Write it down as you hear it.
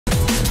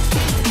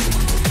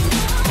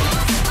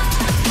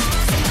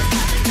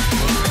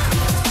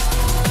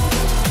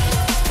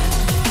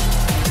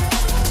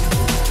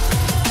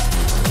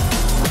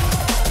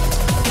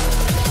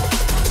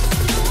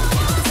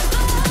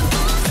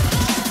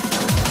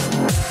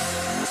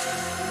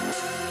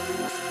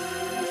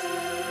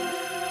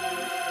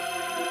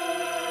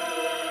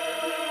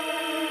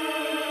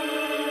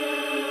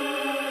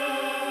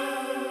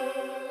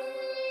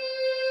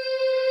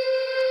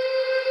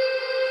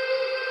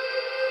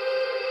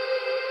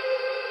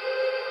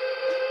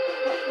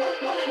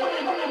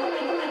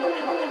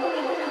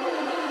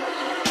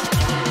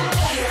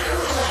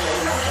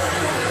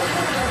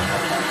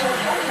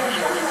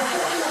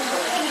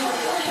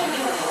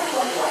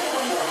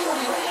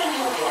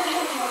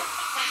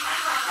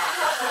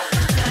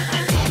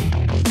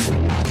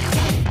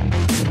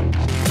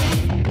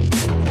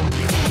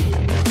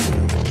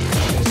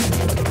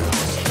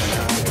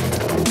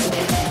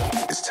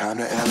Time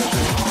to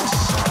elevate this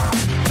sound.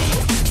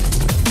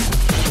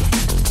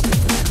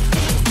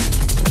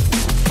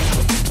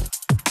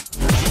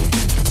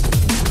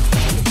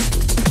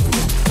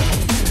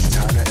 It's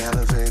time to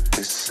elevate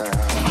this sound.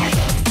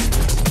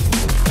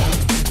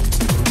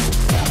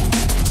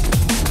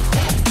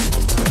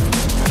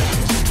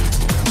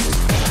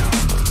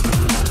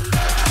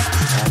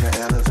 It's time to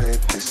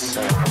elevate this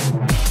sound.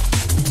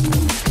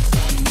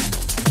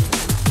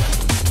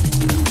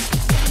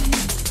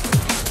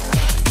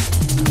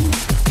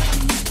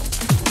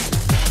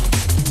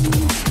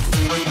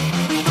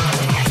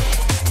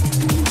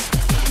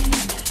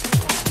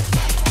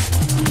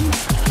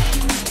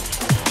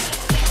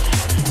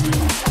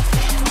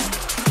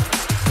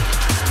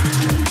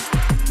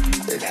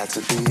 To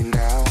be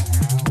now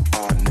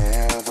or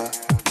never,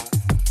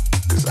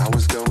 'cause I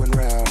was going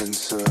round in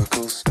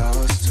circles,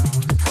 lost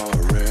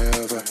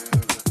forever.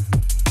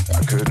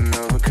 I couldn't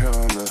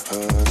overcome the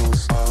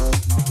hurdles, all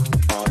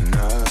or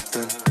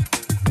nothing.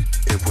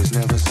 It was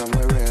never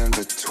somewhere in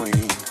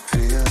between,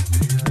 fear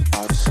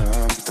of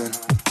something.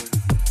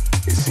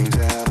 It seemed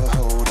to have a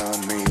hold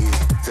on me.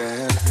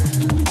 Then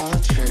I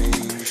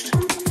changed,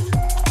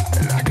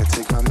 and I could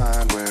take my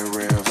mind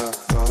wherever,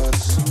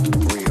 thoughts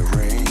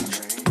rearranged.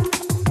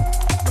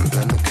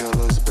 Blend the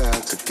colors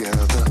back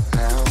together.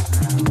 Now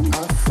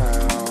I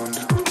found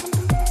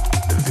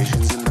the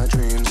visions in my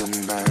dreams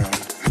unbound.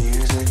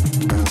 Music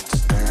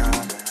melts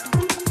down.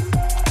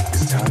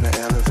 It's time to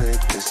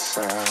elevate this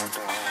sound.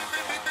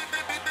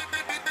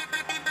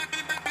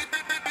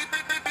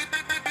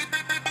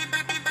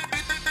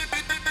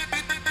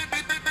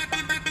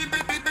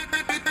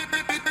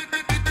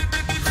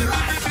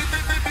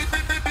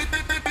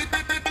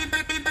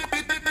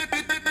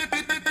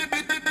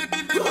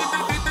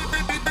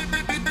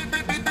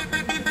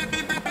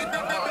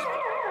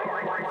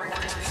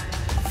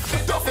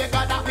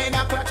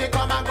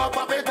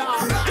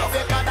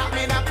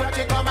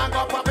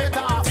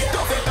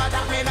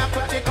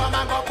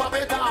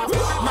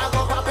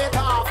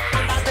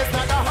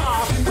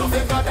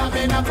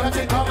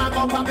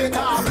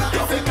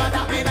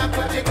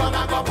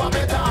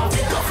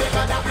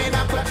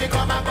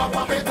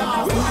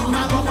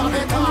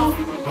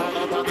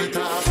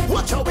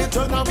 Watch how we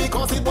turn and we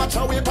cause it, watch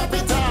how we pop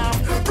it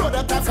off.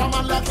 Brother that's come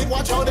and lock it,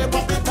 watch how they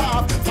pop it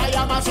off.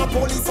 Fire marshal,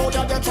 police,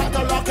 soldier, they try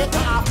to lock it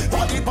off.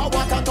 Body power,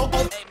 to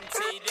out.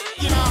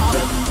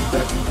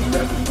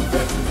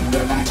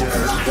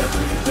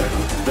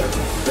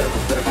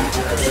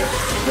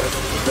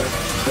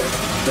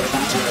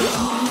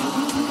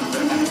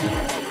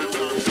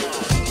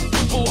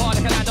 Full hard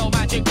like a land old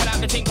magic, without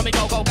the team, call me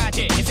go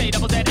gadget. You say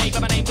double Z A,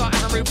 but my name's got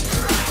Aaron Root.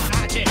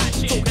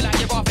 Talking like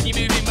you're off and you're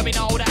moving, but we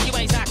know that you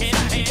ain't slacking.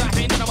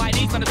 Trapping, don't know why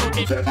these fellas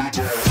talking. Back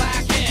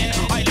in,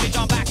 I live it,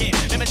 John back in.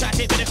 Let me chat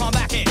it, but they can't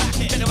back it.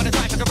 Been when the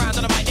track look around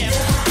on the right there.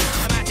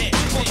 I'm at it,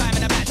 full time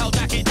in a black toe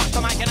jacket. Touch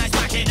the mic and I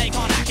smack it, they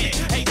can't hack it.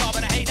 Hate job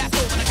and I hate that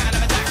sort of kind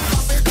of attack.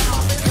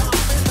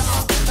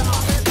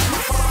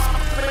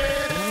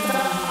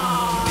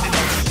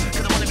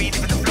 Cause I wanna be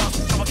living the block,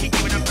 so I keep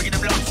giving them, bringing the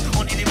blocks.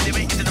 On any way they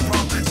make it to the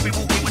prom. So we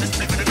walk in with a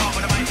split with the car,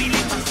 but I might be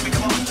late, so we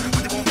come on.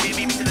 But they won't hear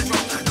me to the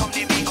drum. Come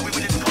near me, are we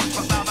willing to come?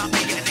 Fuck about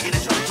making it, digging a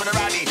shot. When I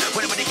rally,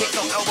 when they kick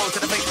off, elbows to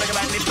the face like a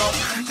bad lift off.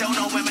 Don't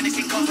know when they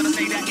think off, but I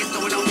say that it's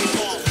going on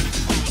before.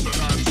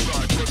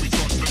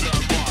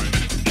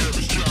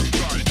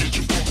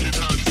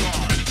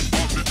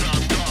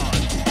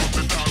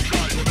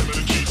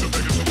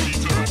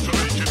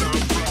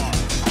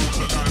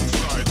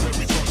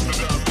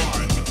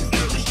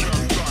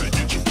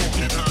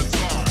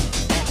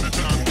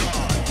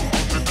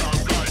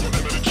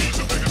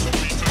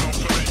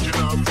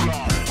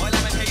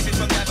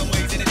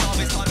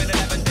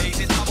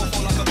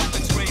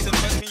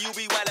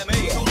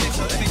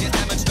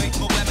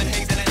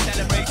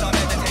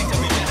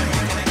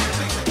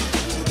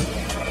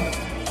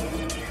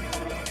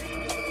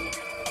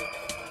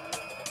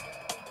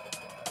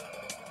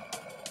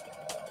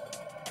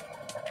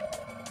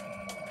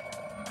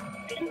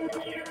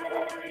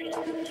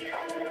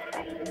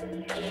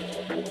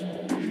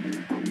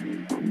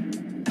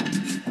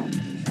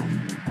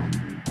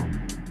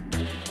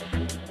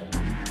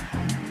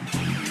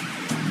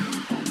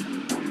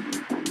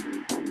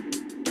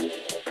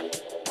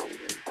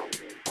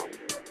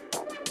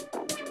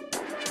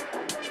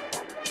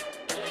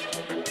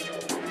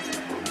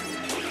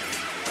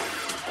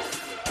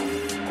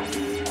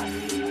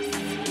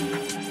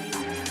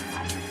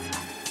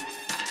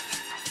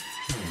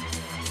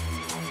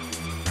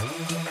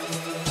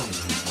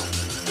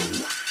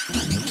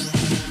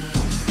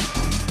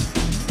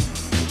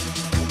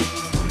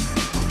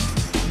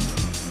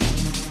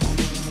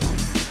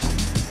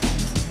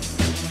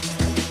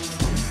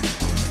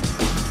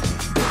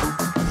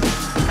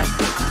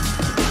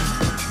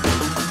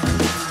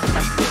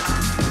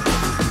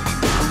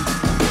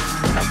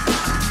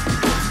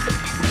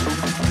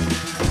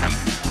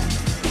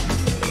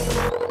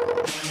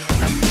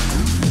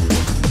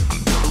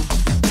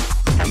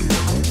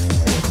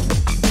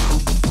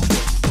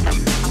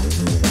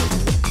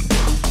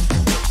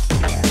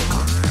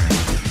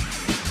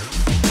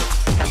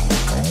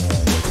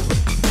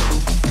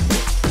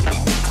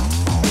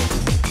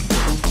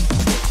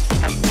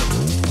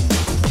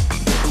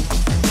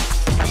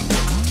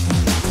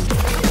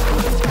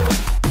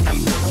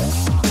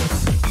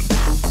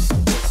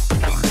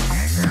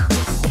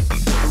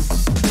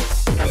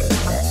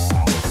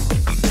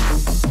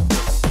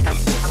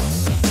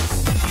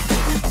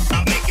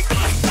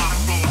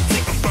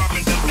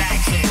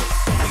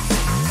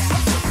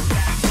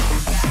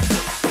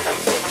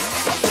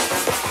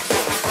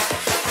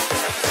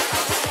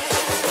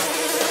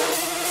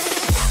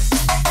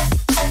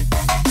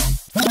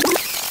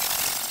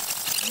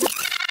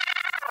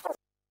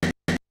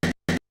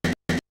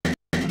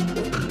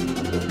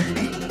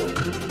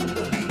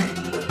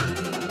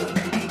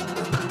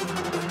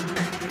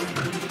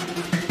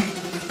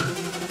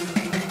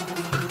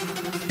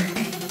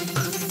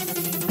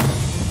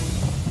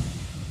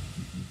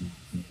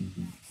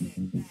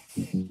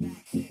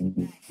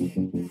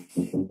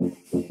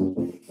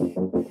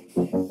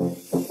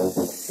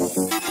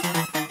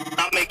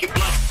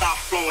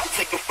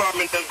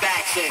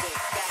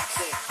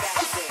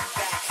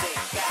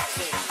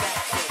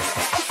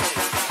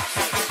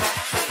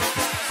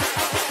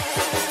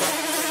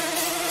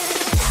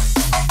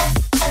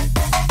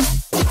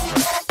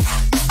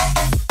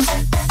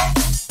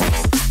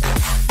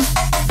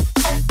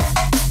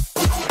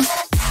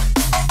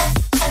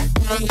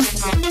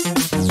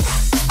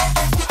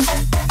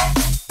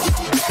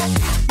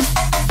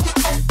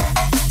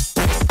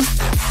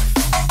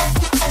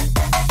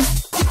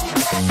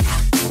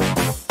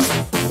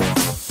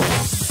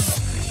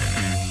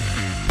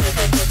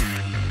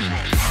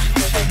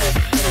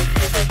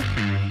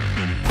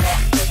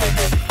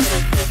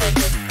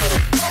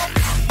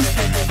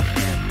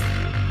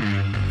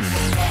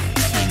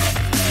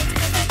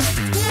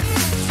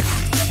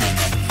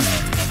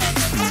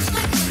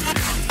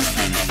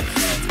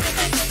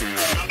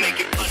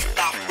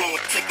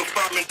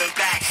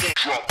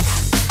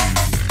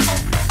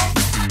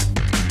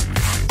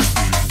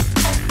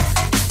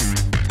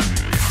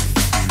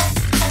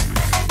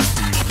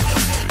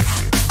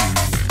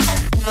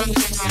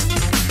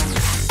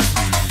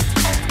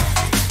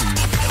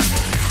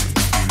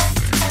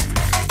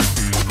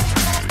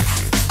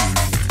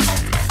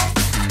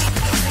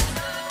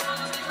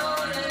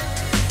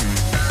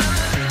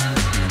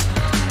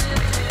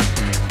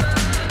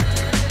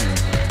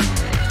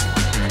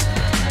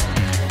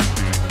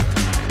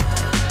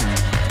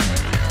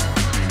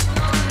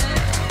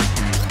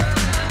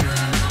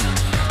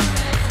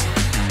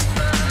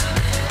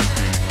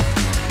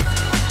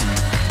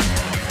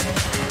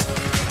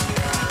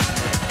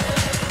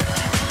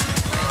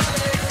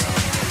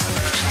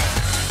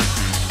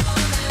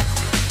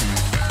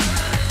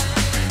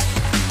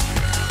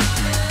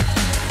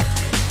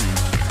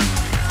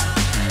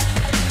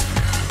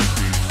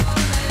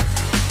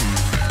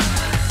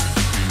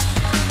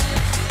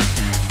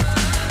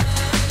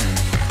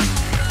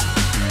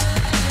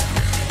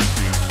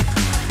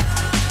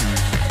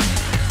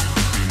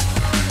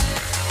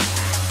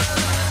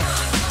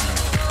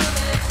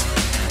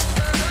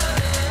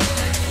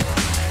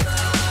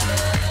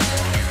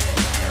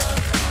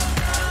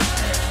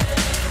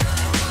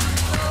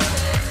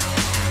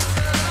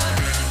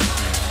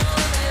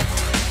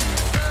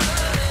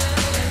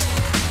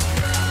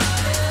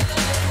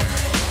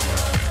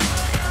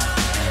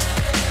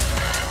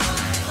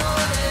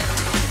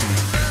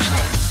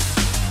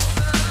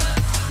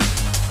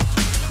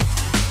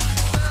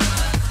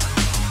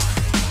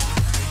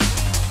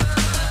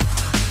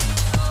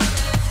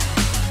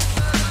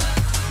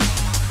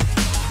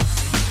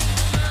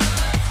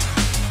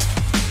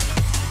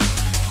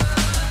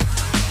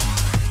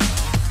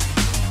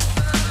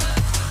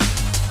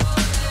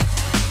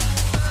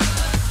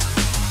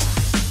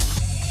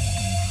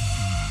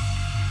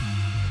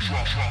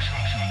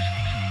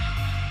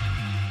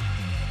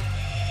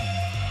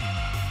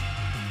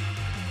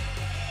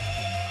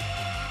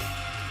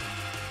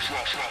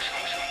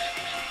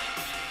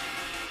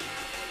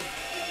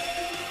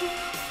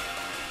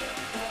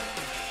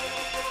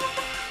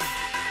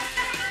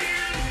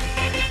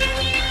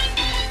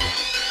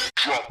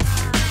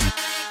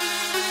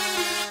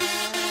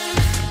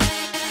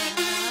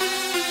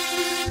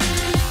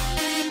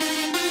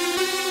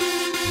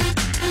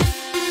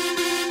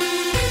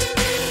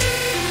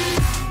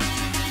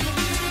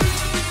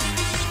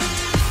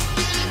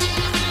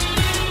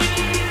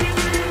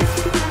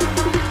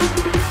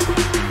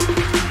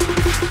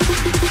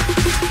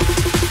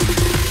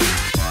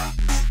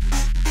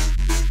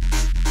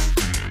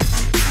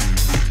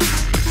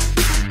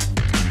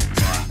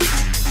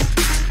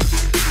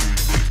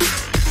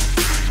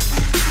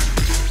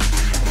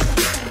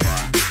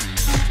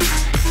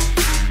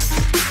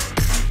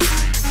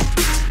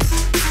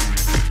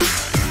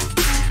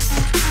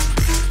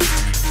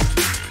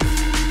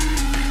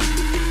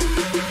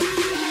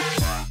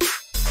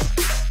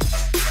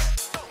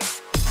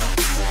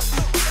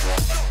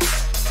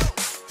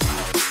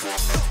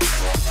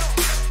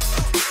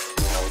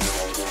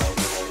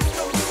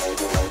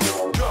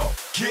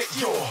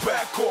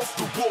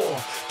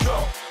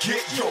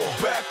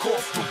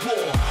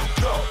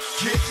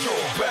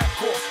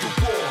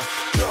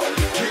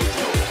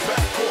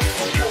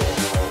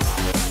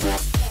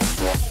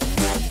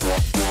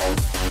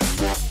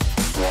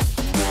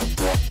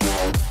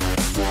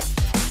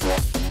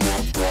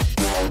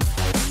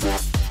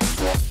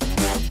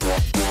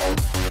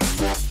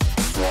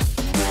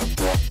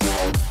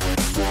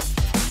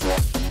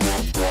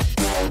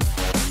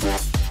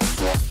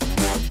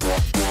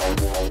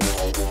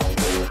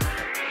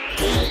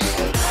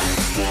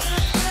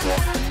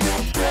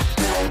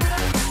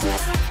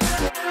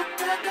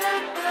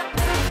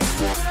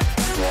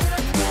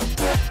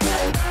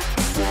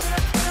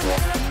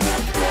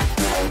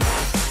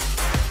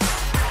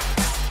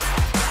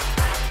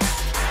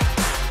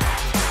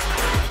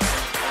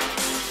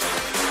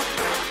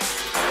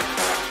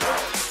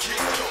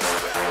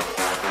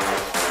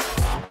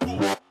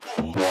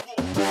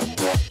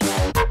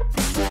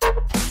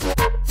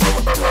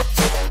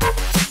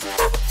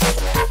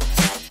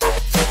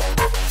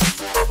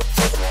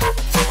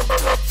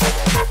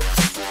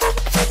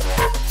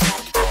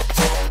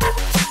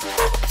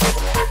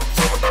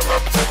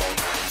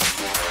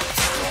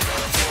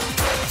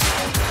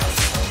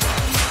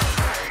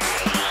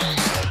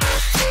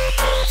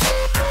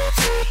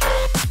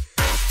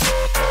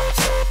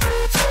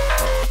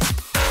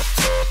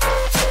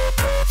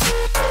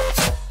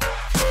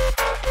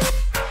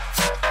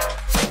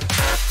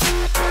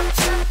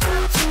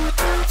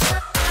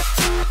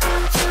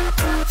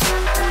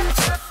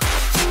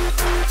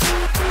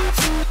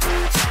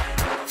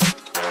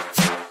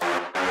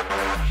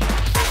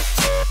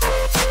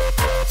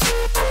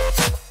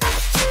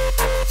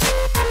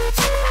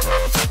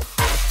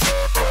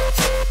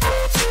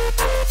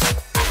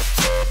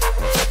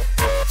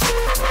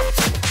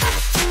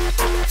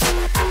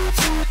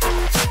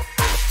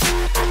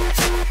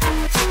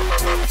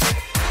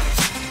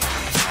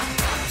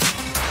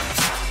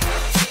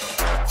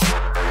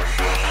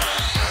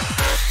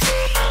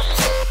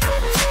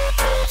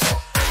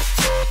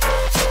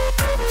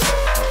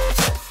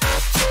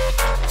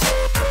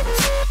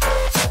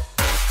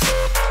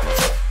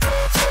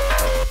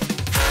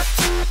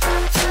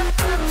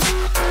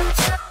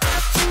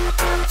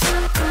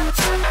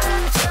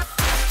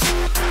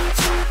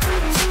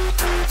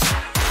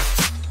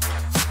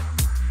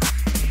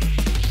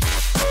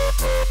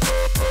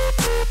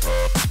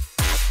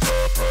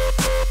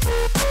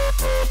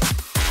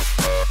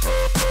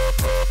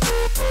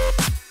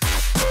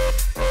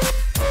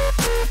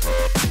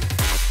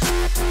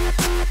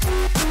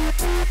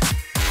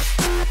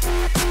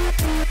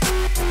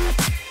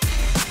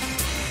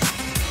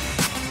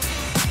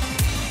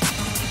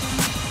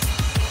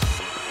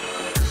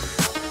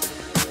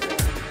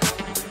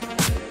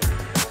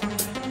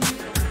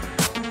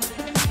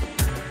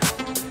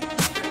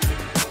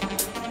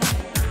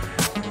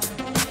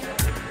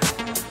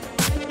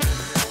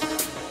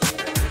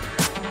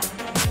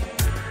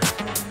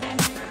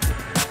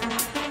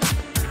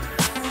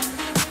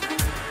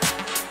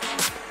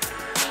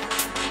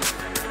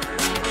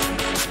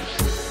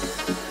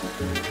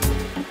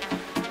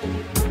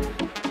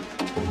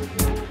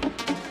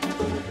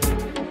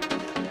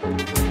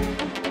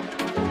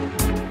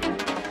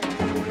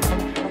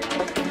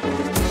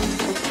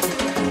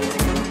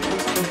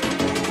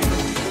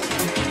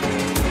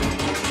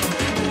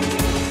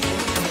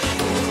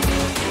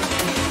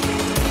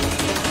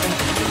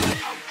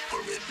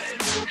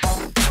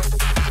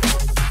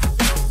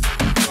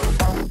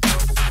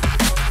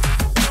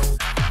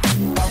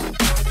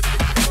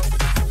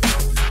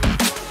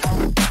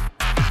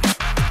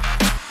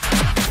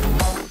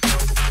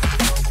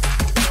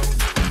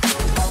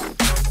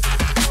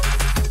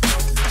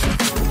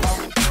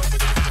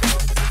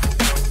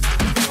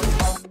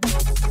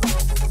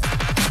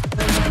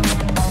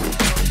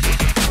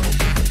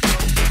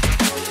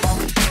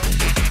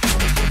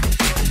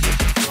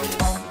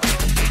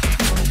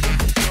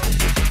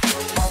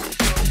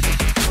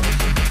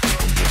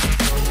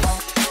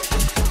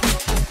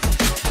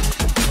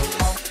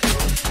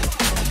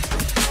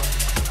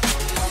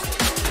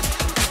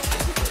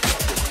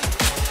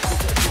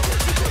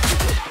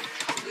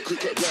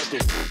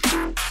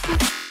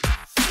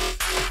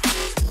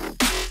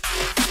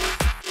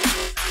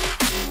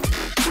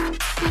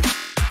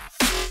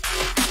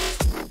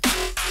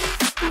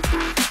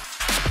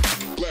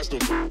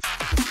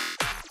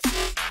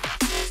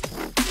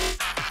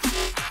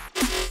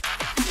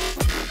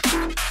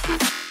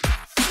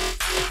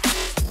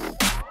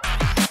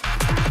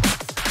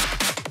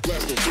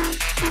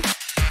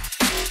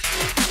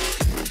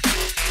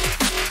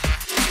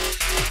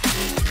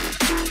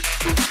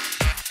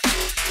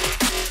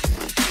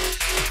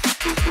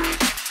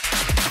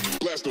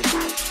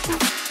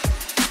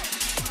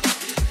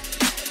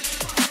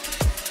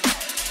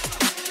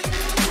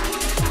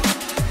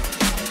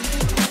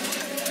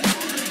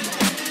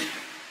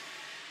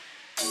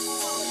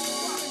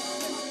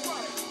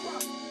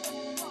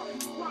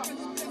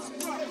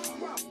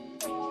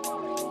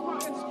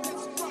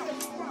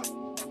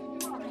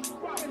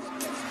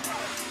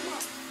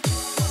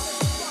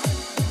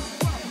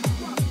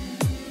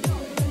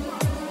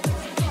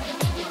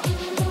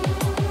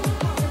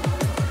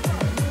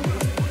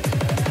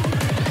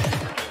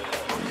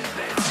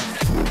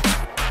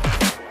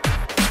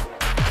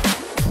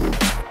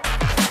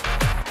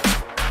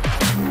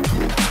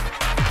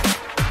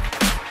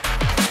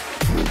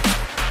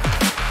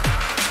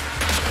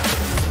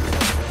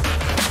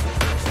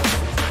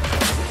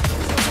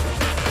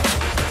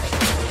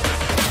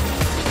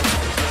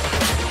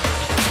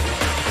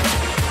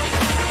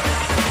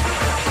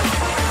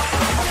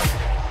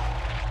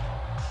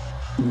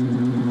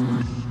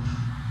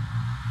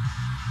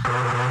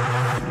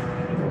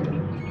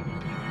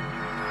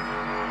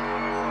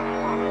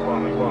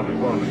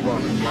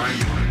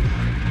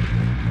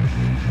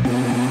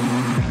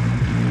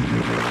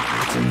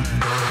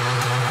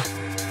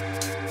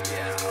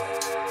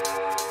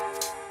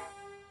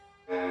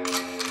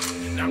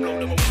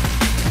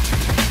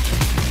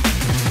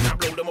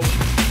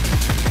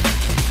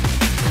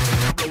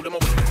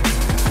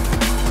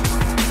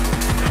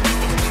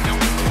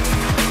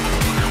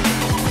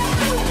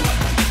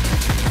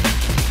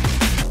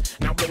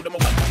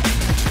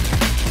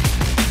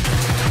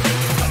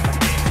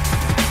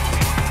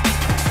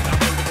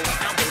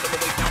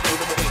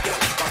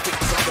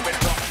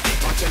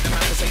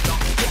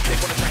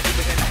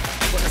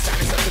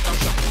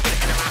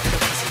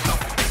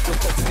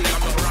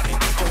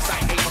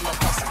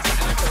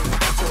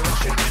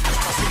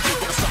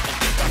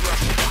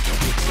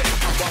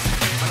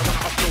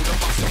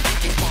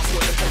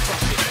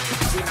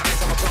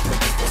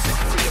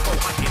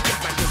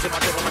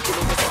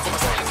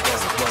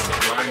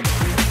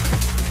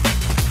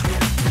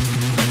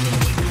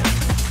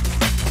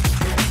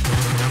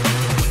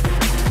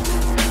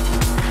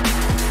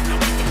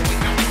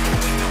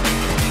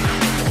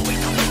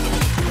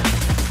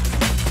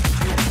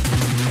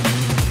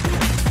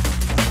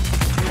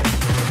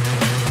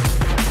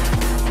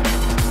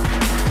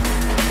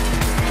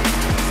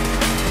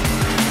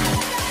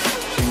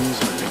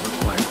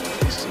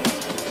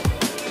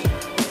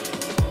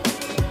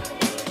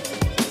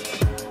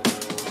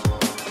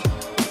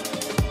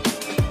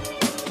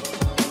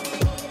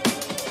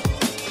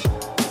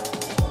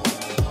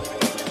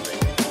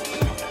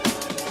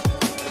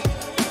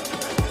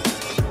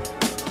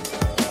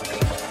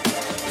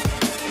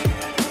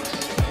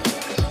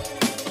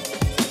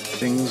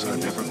 Things are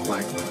never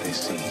quite what they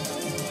seem.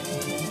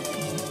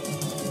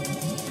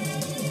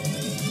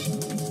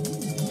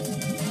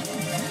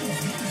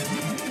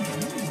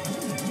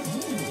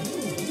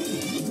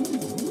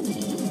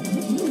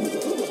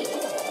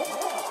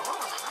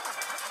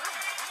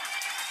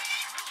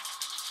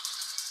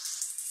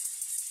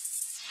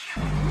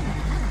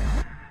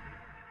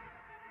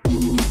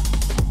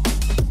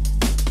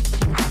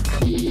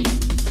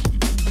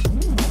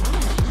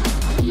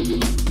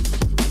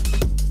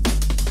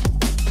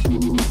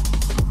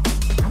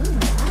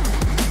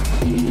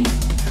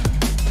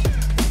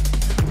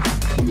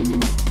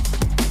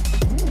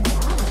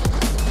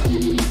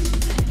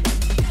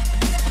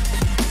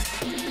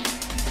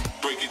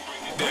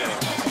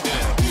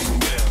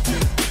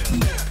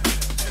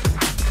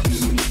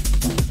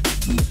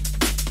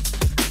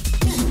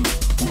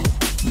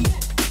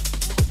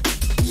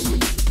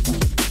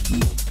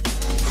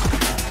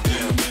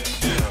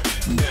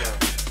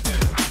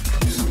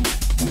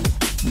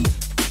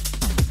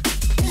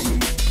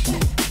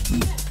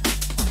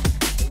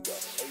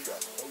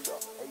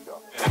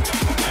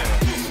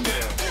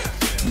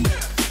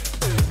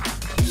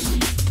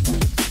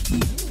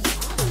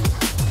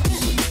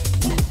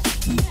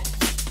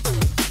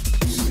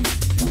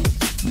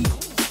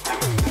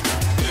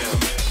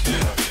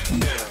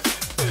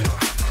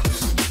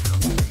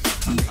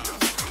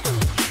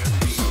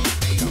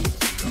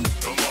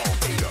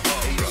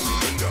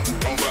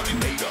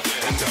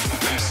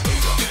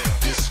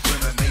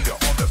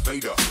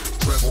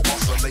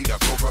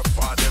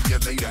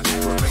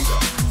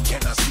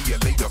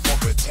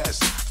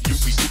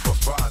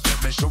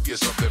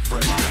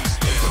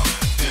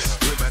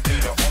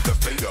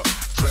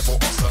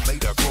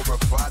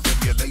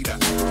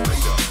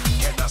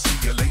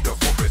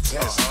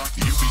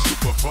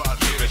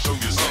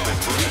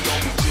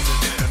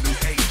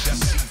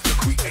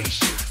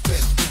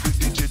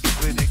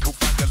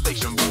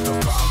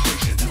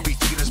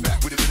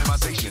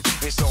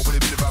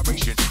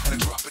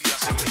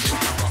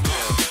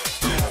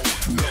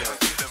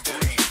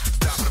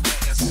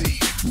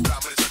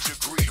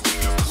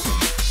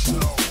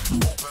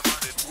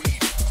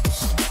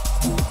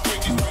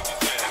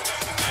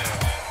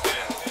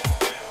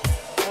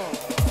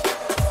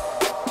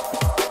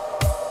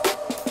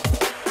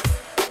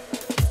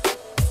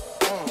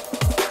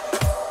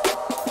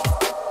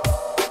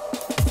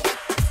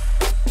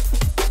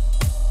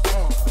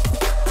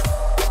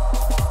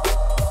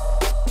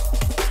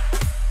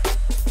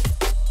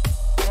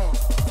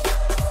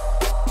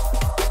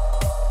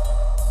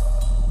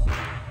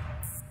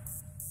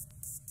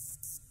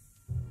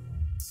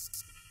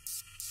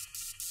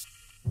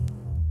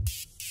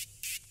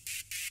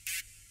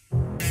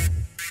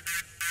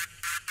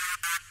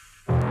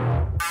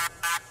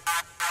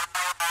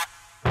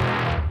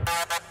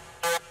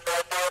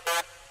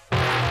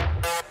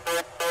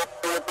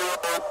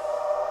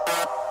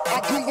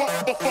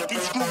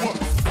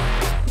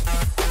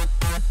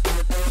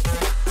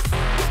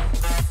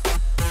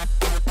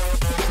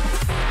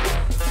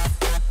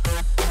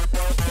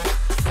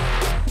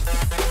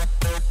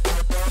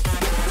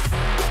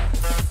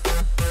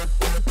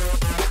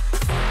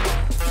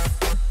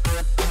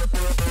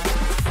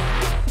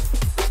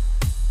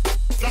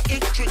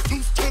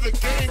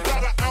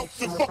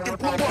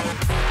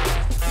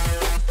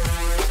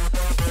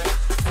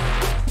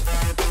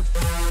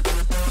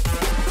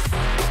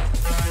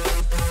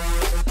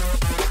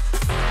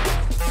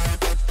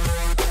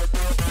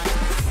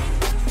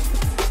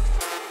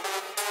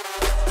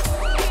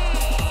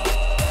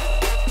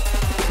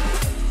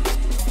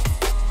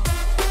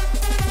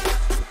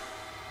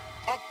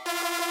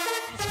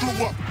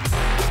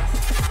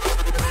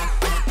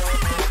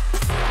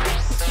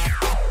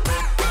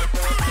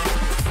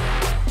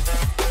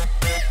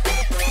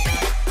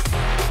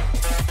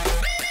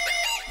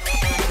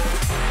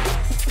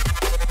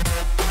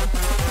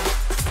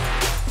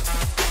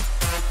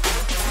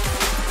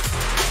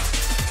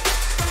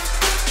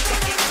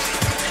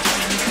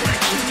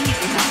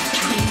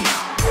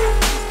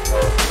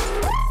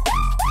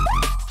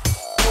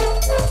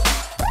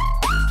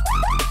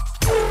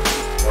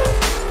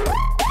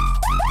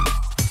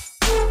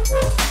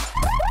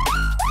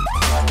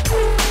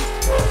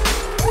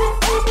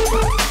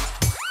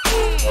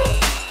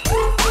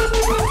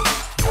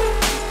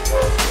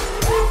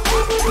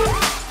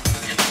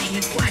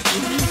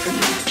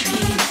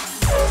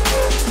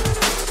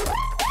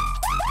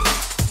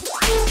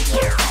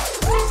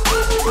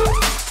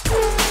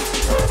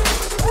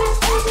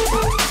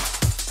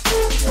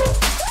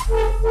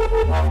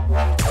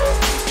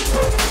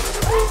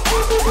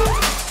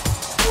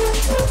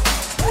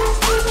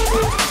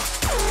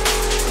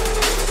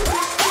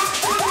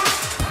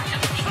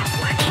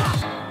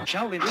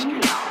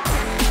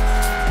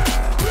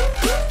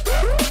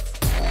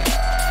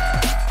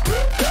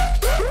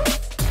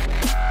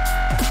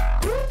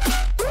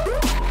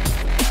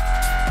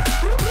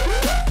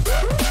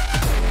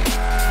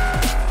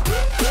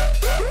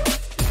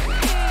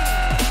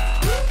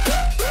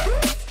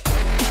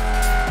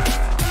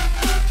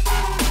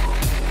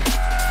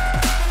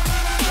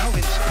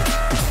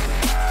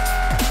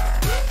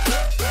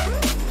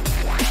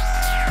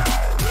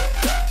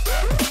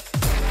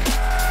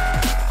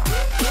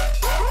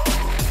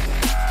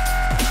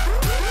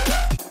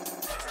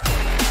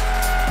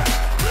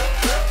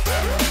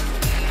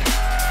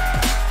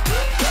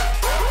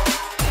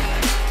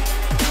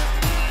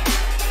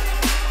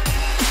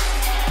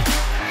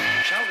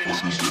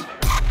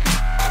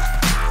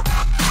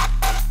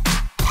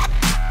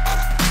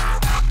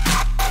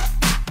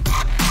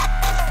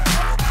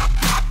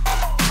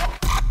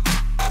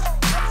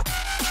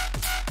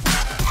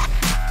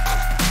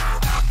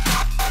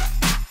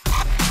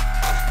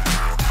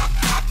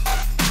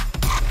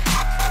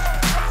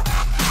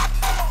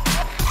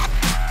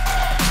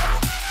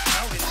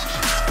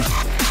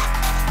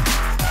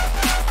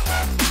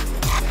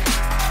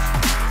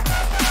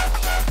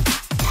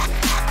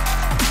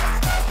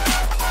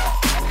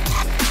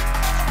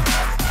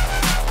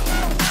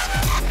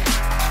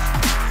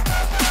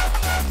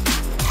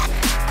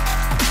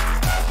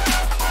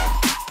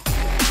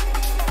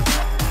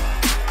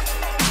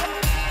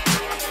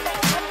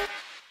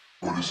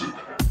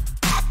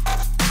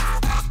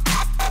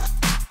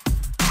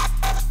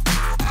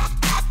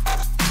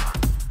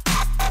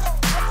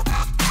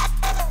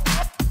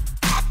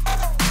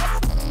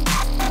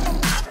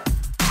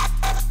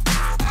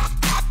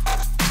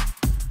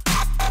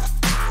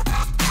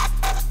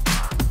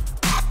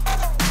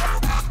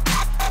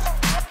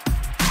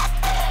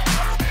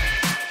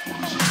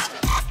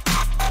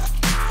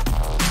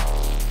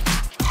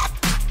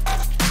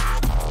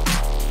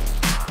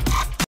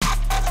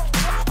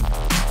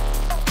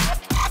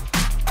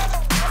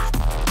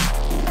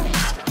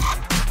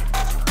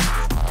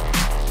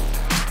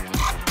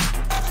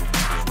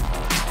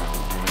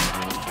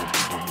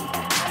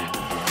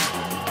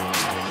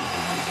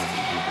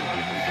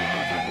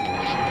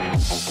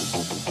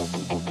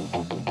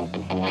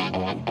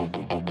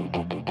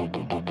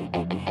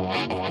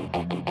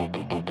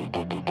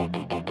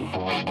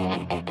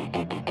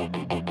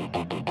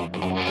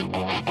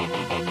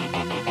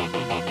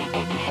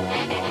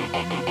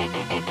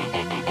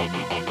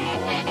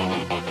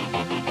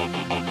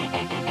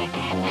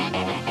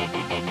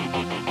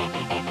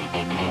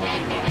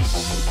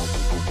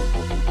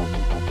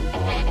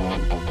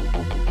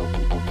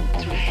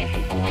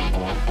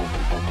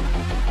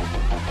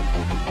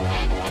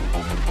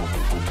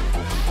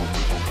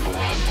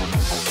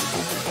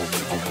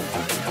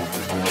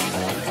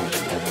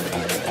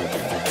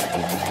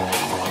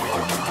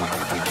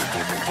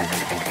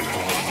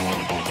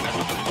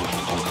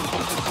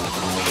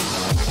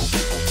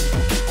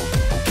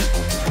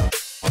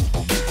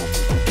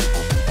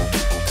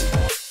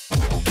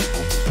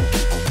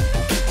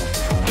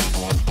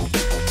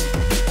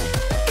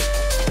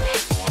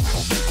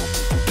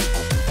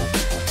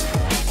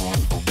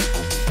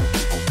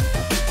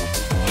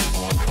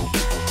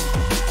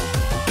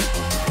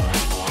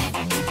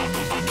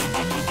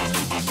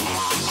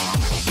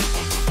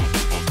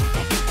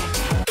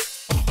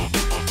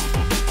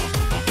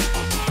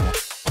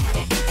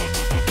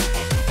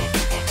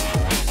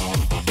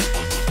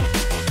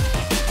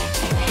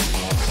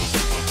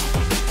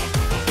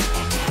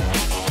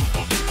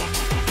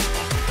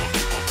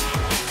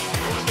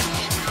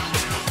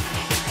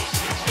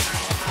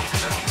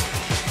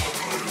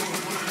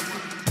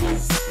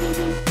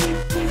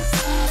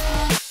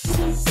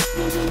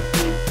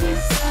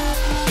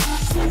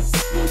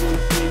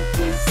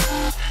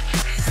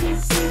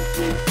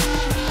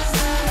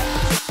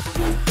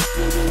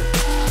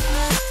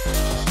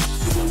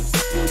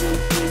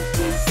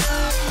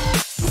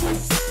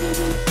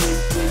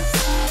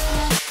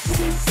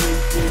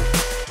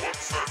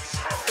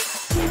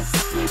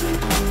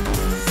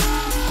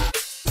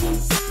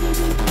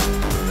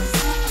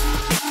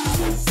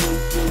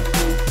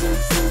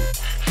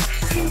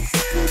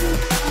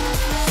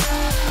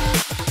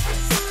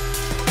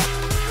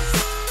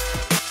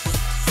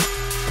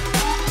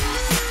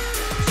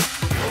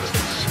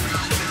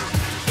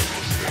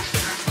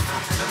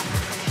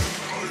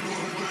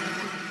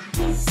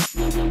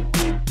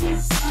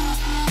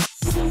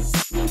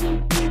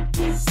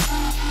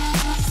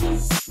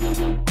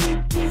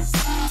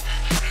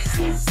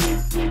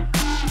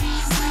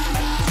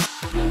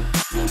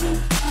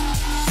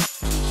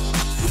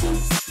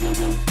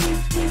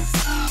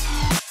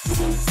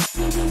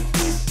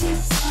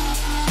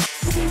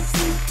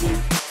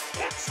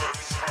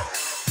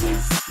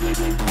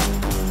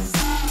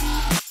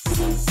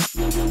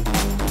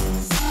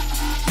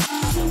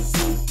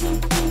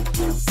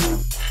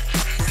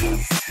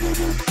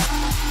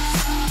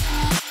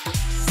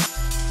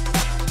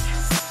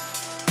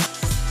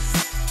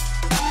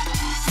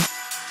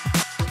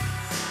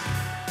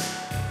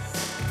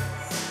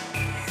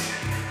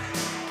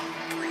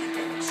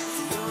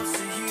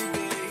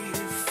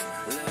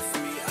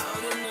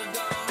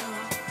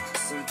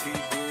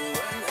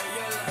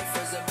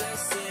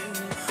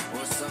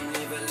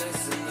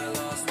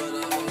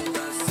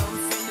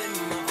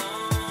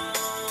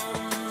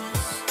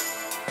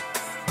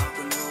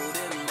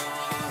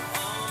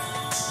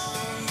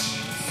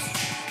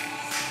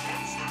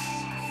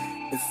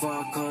 If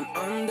I can't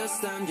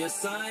understand your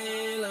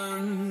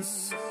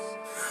silence,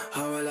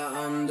 how will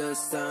I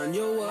understand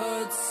your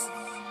words?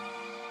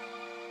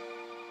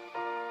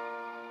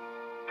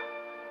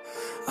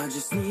 I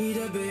just need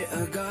a bit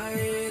of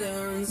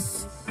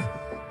guidance,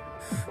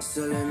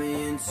 so let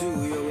me into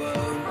your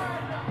world.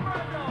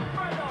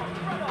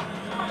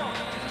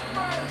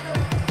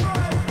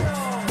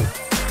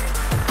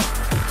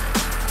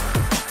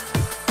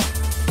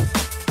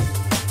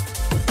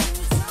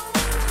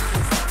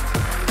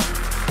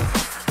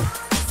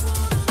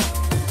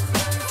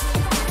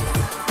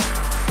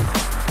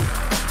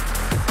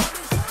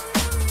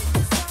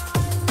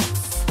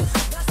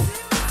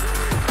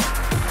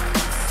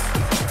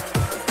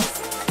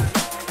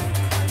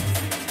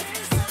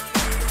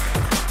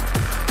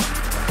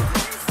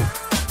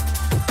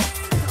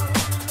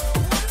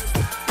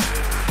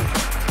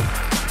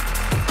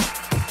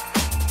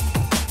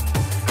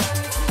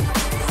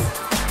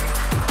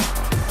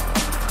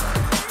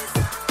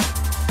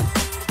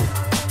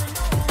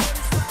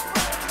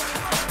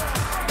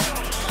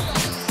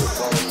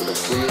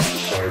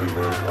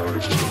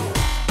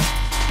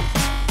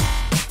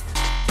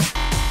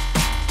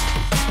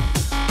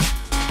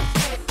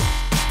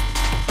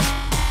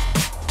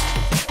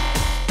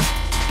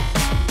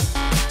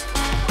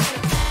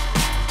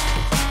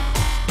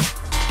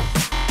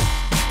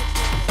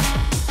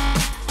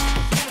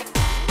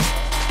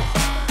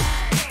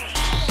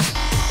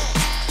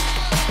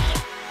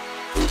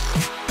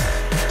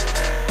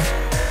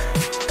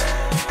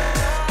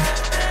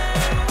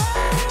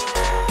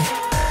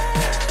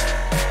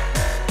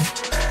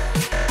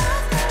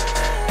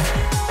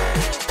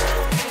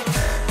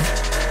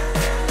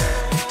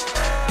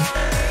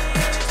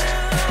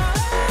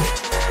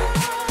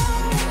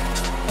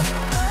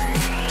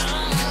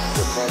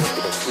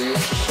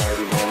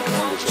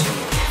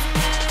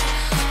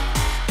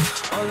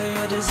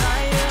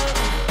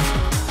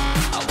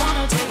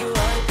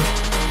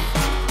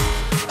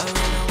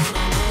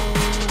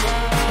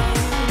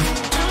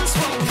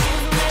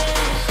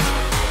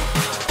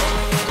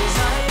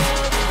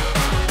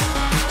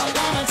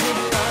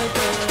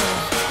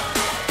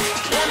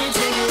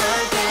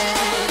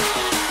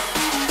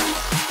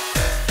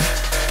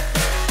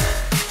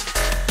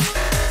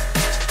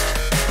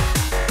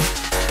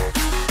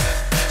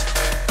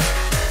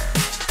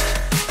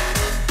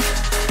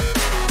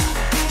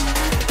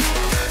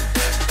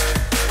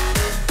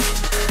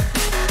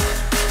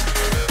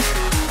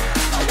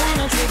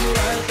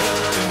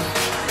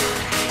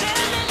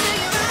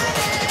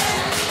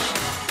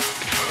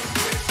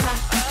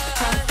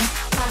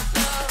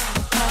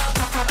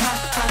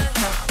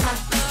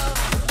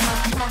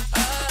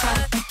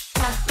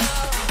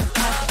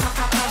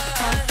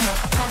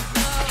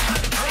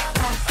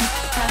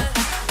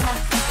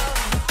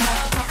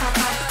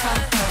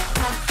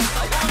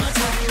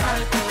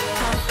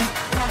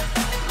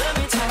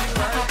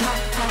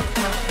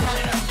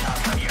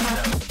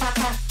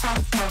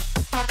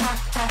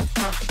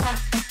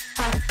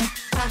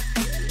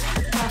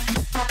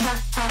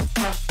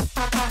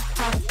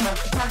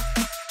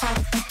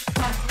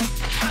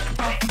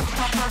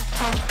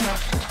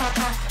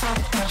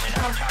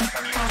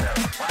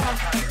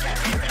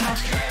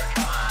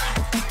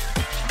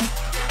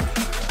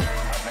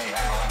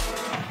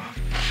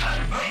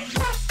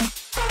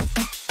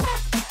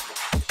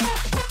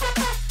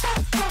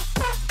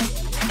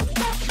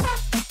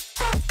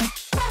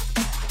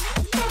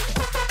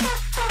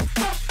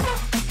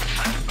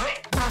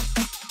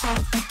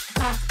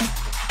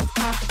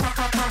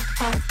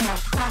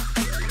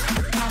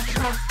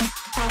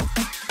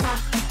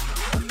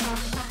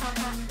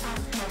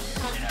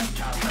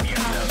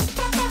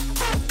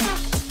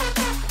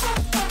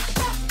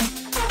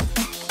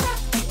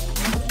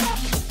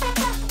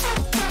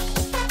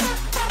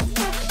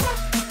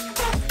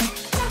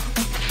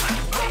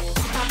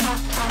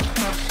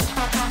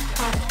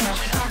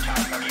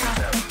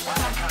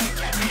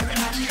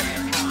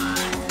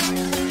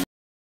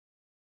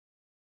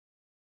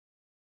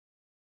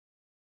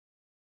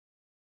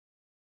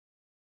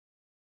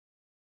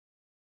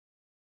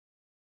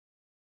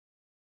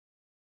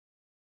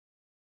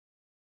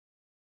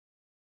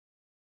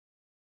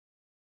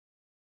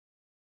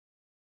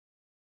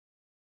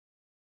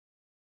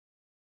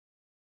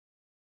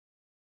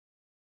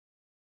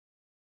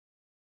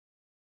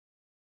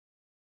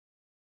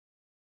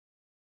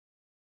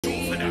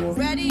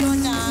 Ready or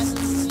not,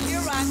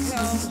 here I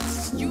come.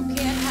 You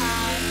can't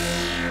hide.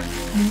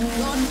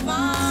 Gonna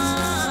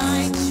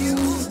find you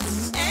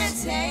and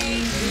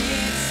take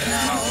it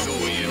slow.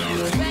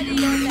 Ready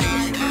or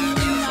not, here I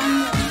come.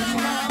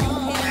 You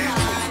can't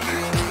hide.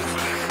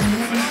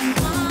 Gonna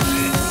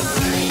find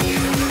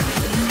you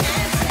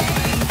and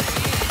take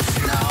it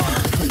slow.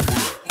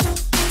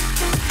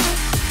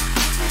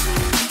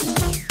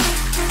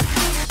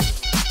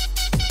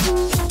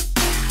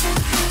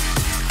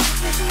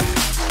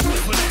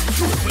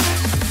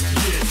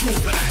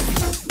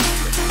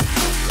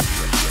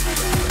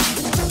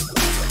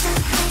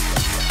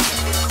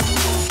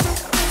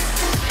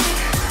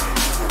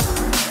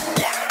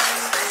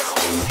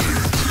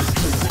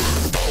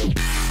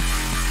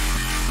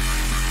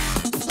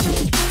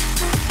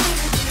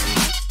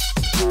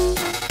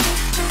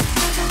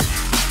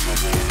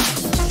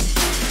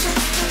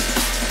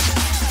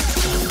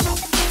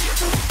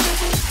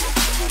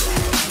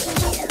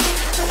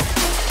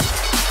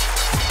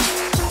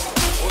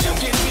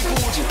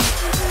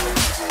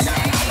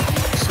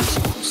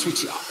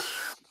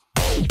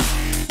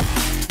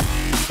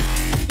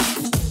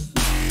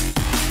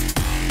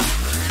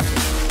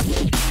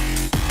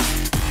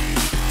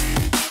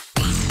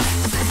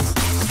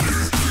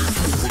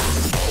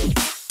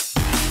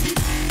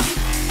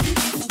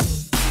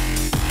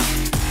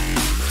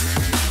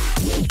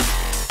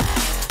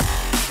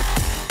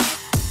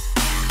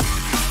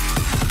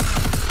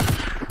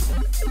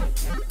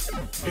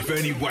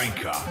 any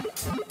wanker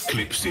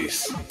clips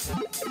this,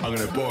 I'm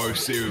gonna borrow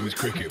Serum's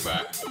cricket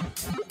bat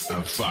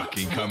and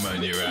fucking come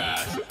on your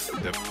ass.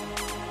 The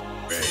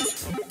red.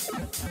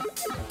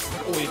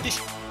 Oh, if this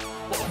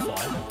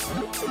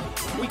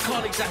Spotify, we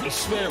can't exactly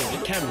swear on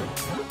the camera.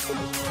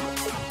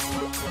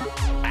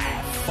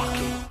 Ah, fuck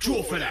it.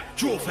 Draw for that,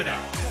 draw for that.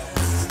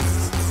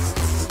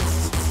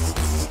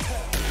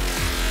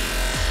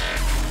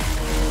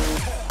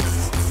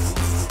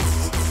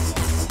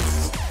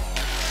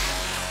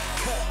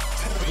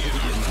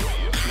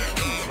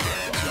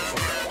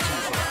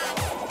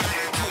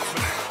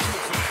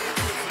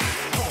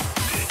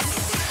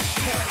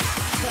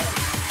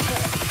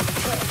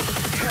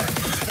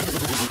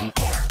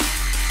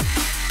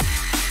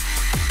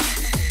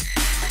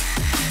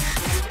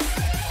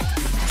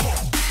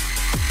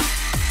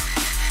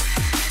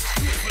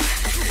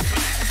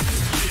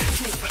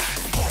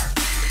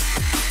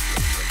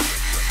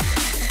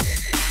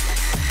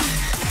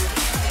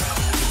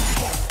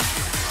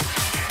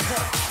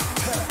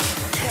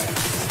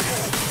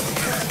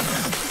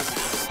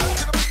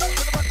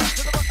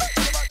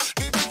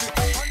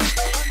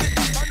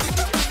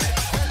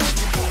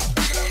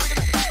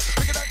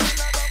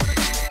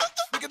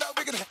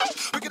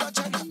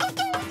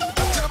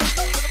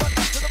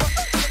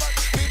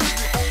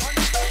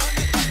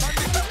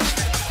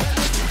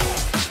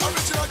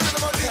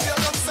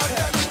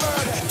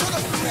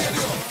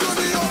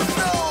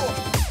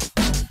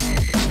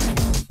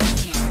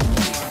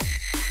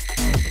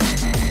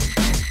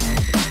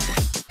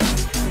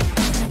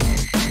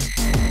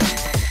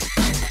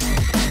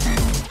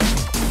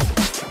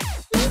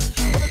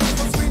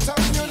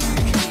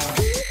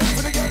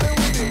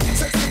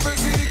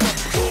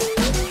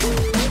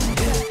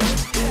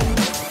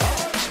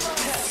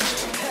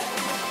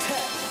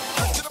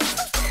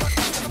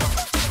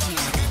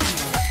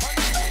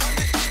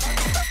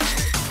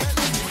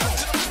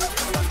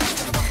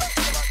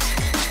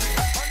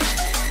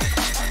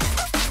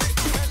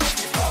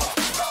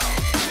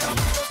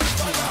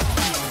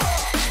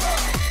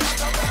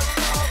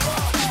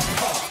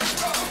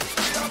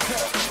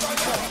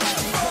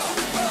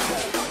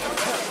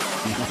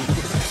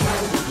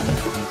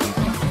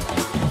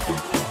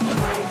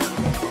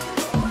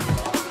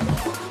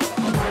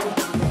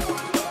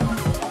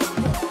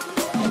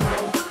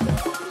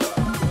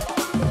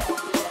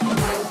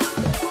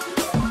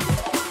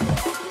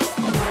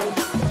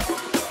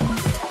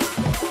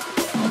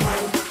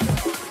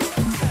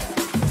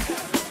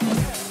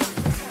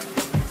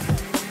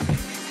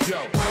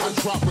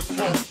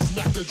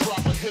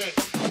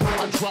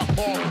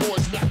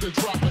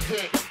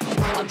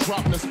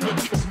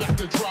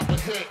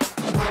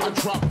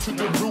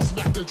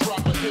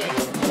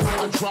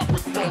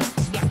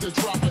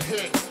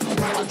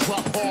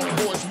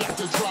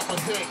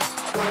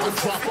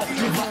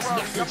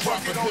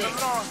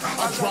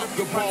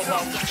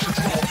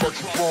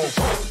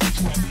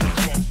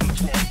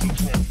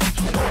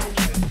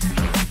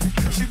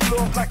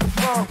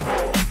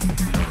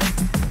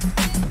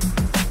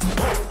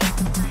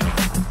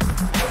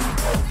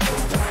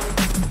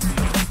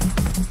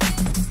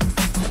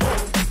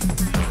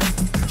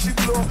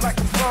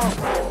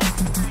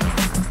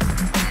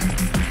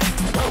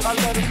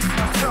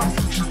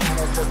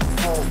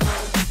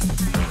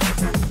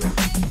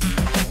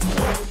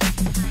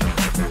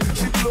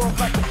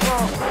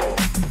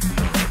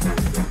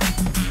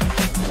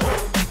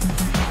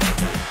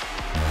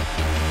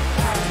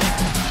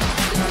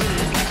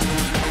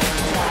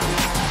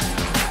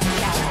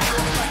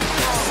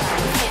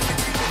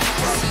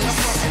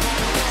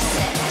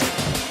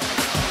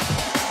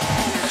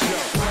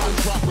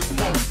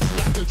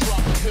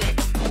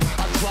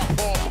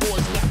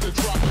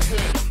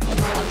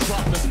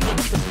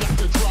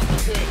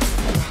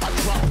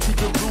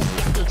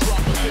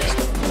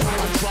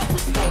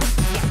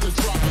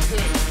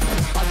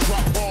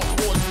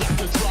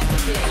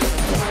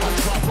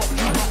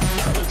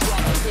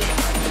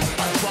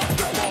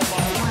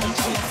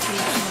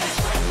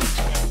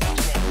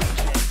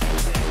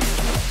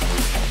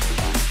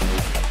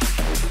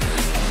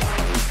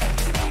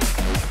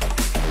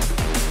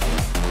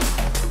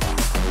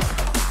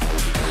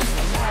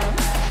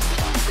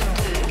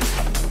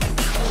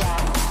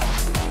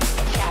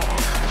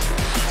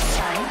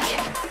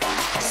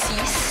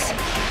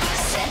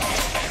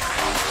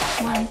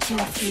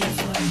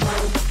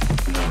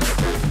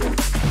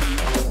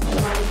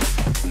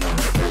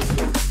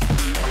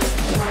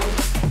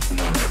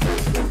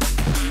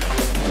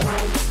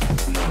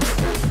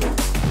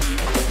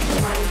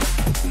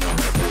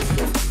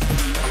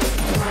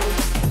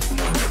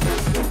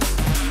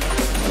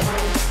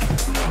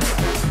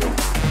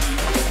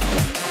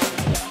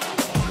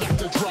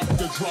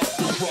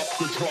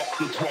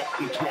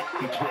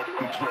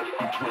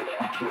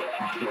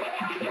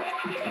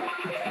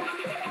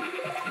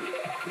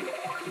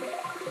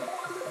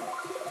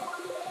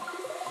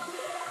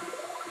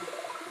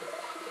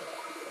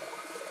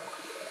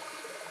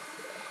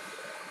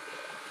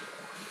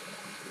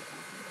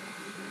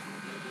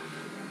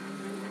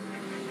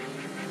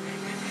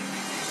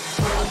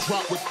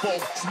 Drop with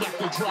both, smack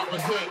the drop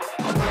and hit.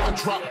 I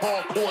drop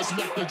hardcore,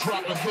 smack the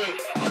drop and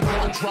hit.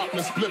 I drop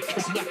the split,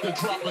 smack the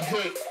drop and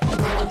hit.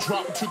 I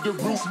drop to the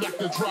roof, smack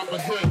the drop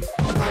and hit.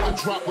 I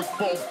drop with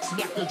funk,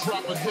 smack the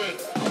drop and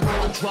hit.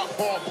 I drop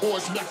hardcore,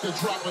 smack the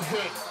drop and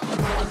hit.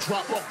 I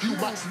drop off you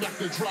might smack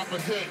the drop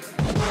and hit.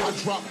 I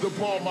drop the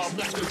bomb, I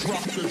smack the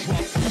drop, the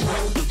drop, the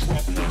drop, the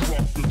drop, the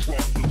drop, the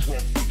drop, the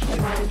drop, the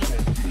drop, the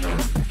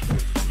drop.